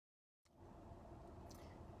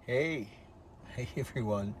Hey, hey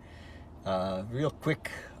everyone. Real quick,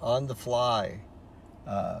 on the fly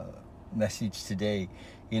uh, message today.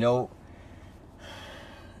 You know,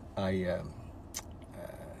 I,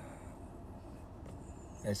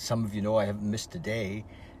 as some of you know, I haven't missed a day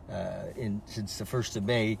since the 1st of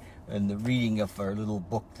May and the reading of our little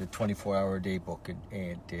book, the 24-hour day book.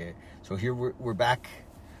 And so here we're back.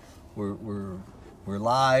 We're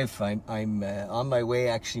live. I'm on my way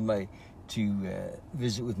actually to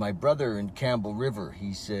visit with my brother in Campbell River.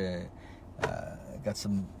 He's got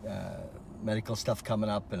some medical stuff coming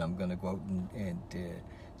up, and I'm going to go out and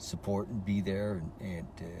support and be there. And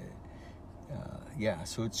yeah,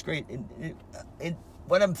 so it's great. And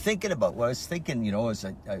what I'm thinking about, what I was thinking, you know, is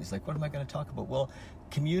I was like, what am I going to talk about? Well,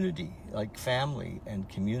 community, like family and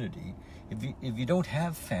community. If you don't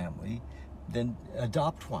have family, then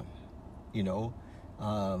adopt one. You know,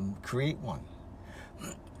 create one.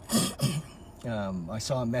 I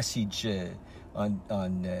saw a message on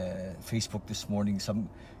Facebook this morning. Some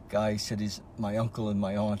guy said, my uncle and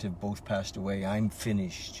my aunt have both passed away. I'm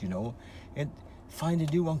finished, you know. And find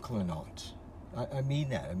a new uncle and aunt. I mean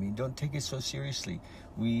that. I mean, don't take it so seriously.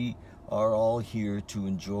 We are all here to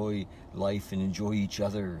enjoy life and enjoy each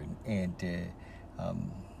other and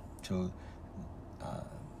to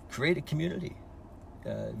create a community.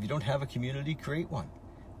 If you don't have a community, create one.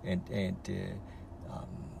 And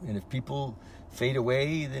if people fade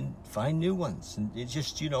away, then find new ones. And it's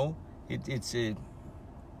just, you know,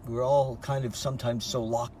 we're all kind of sometimes so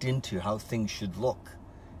locked into how things should look.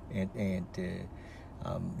 And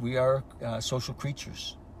we are social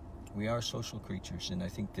creatures. We are social creatures. And I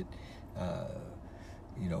think that,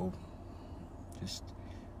 you know, just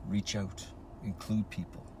reach out, include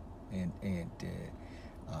people, and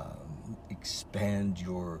expand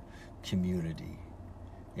your community.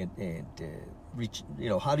 And reach, you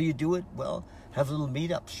know, how do you do it? Well, have little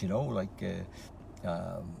meetups, you know, like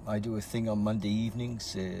I do a thing on Monday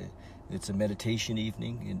evenings. It's a meditation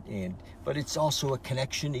evening, but it's also a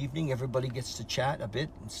connection evening. Everybody gets to chat a bit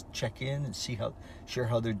and check in and share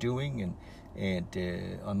how they're doing. And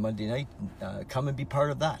on Monday night, come and be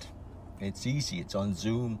part of that. It's easy. It's on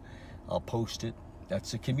Zoom. I'll post it.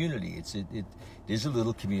 That's a community. It is a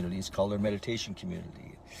little community. It's called our meditation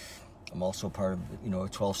community. I'm also part of, you know, a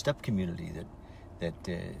 12-step community that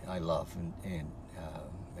I love, and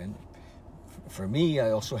for me,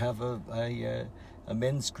 I also have a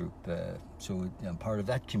men's group, so I'm part of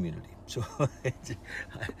that community. So I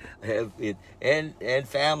have it and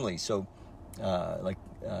family. So like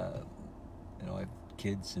you know, I have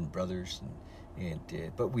kids and brothers,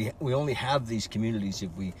 but we only have these communities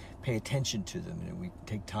if we pay attention to them and we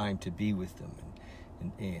take time to be with them,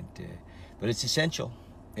 but it's essential.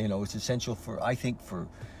 You know, it's essential I think for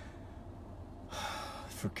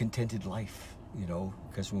contented life, you know,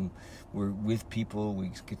 because when we're with people,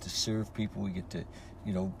 we get to serve people, we get to,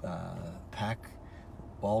 you know, pack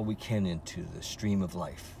all we can into the stream of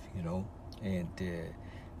life, you know, and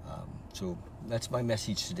so that's my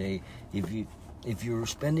message today. If you're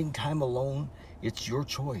spending time alone, it's your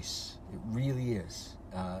choice. It really is.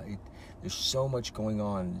 There's so much going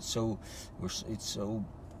on. It's so,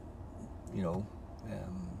 you know,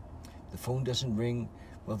 the phone doesn't ring,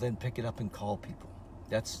 well then pick it up and call people.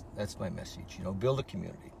 That's my message. You know, build a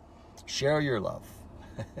community. Share your love.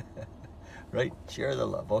 Right? Share the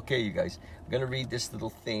love. Okay, you guys. I'm going to read this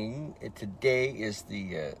little thing. Today is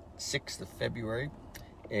the 6th of February.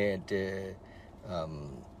 And the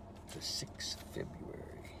 6th of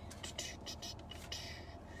February.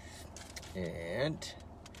 And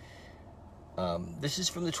this is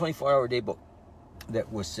from the 24-hour day book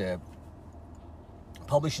that was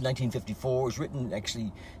published in 1954. It was written,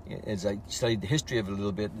 actually, as I studied the history of it a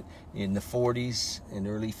little bit, in the 40s and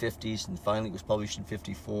early 50s, and finally it was published in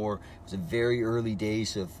 54. It was the very early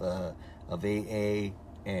days of AA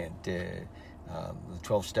and the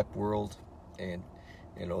 12-step world, and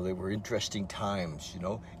you know, they were interesting times, you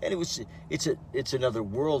know. And it's another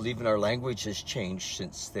world. Even our language has changed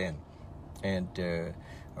since then, and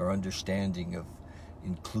our understanding of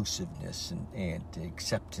inclusiveness and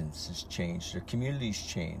acceptance has changed. Our communities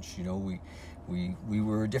changed. You know, we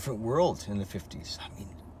were a different world in the 50s. I mean,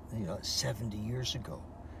 you know, 70 years ago,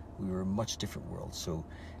 we were a much different world. So,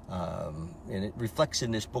 and it reflects in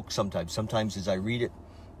this book sometimes. Sometimes as I read it,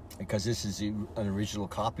 because this is an original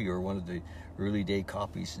copy or one of the early day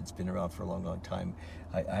copies, it's been around for a long, long time.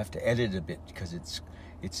 I have to edit a bit because it's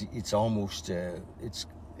almost it's,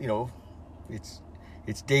 you know,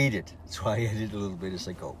 it's dated, so I edit a little bit as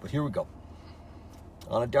I go. But here we go.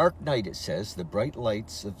 On a dark night, it says, the bright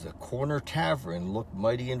lights of the corner tavern look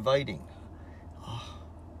mighty inviting. Oh,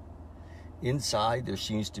 Inside, there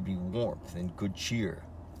seems to be warmth and good cheer.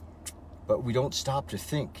 But we don't stop to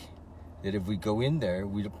think that if we go in there,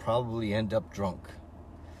 we'd probably end up drunk,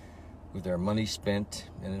 with our money spent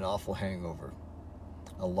and an awful hangover.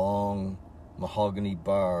 A long mahogany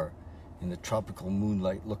bar in the tropical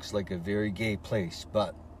moonlight looks like a very gay place,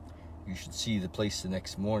 but you should see the place the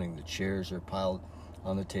next morning. The chairs are piled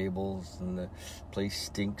on the tables, and the place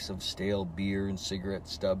stinks of stale beer and cigarette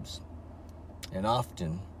stubs. And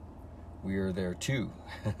often, we are there too,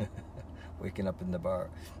 waking up in the bar,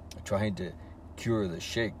 trying to cure the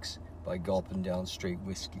shakes by gulping down straight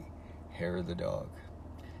whiskey, hair of the dog.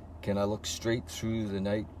 Can I look straight through the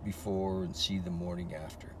night before and see the morning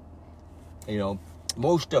after? You know,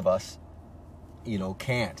 most of us, you know,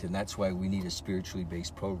 can't, and that's why we need a spiritually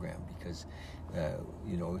based program, because,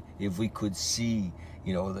 you know, if we could see,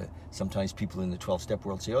 you know, sometimes people in the 12-step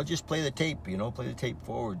world say, oh, just play the tape, you know, play the tape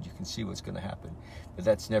forward, you can see what's going to happen. But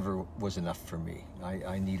that's never was enough for me.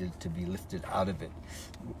 I needed to be lifted out of it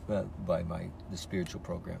by the spiritual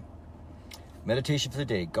program. Meditation for the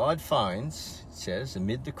day. God finds, it says,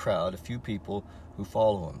 amid the crowd, a few people who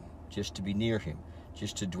follow him, just to be near him,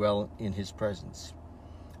 just to dwell in his presence.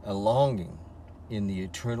 A longing in the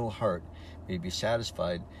eternal heart may be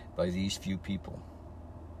satisfied by these few people.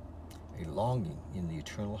 A longing in the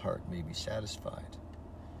eternal heart may be satisfied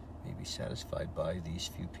by these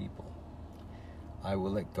few people. I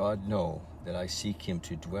will let God know that I seek him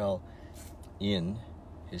to dwell in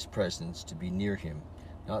his presence, to be near him,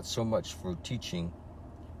 not so much for teaching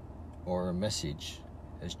or a message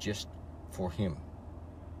as just for him.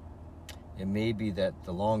 It may be that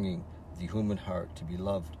the longing of the human heart to be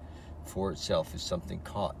loved for itself is something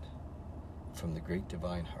caught from the great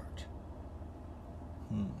divine heart.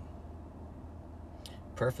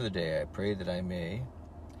 Prayer for the day. I pray that I may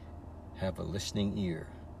have a listening ear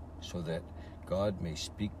so that God may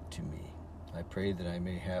speak to me. I pray that I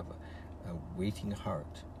may have a waiting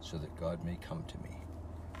heart so that God may come to me.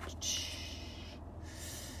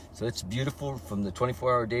 So it's beautiful from the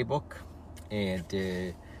 24-hour day book. And,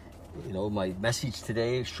 you know, my message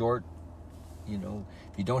today is short. You know,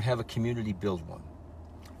 if you don't have a community, build one.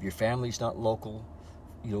 If your family's not local,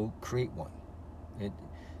 you know, create one.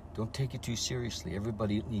 Don't take it too seriously.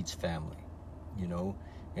 Everybody needs family, you know.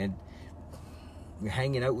 And you're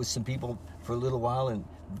hanging out with some people for a little while, and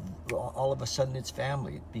all of a sudden it's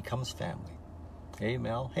family. It becomes family. Hey,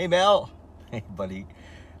 Mel. Hey, Mel. Hey, buddy.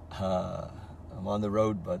 I'm on the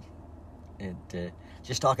road, bud. And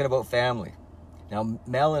just talking about family. Now,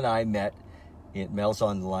 Mel and I met. Mel's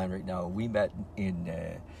on the line right now. We met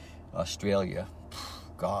in Australia.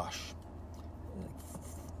 Gosh, like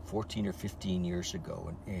 14 or 15 years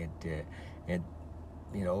ago, and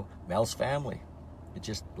you know, Mel's family. It's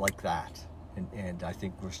just like that, and I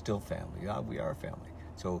think we're still family. Yeah, we are family.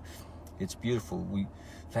 So it's beautiful.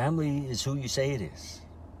 Family is who you say it is,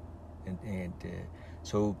 and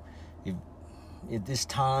so if at this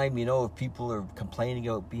time, you know, if people are complaining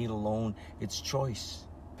about being alone, it's choice.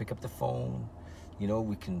 Pick up the phone. You know,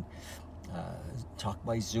 we can talk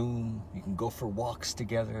by Zoom. You can go for walks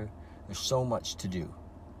together. There's so much to do,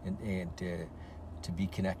 and to be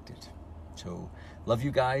connected. So, love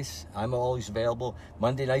you guys. I'm always available.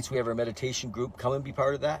 Monday nights we have our meditation group. Come and be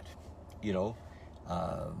part of that. You know,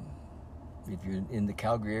 if you're in the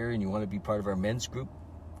Calgary area and you want to be part of our men's group,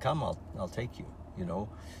 come. I'll take you. You know,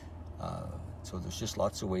 so there's just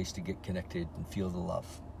lots of ways to get connected and feel the love.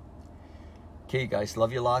 Okay, guys,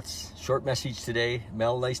 love you lots. Short message today.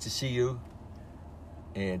 Mel, nice to see you.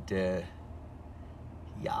 And,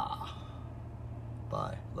 yeah.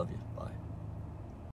 Bye. Love you.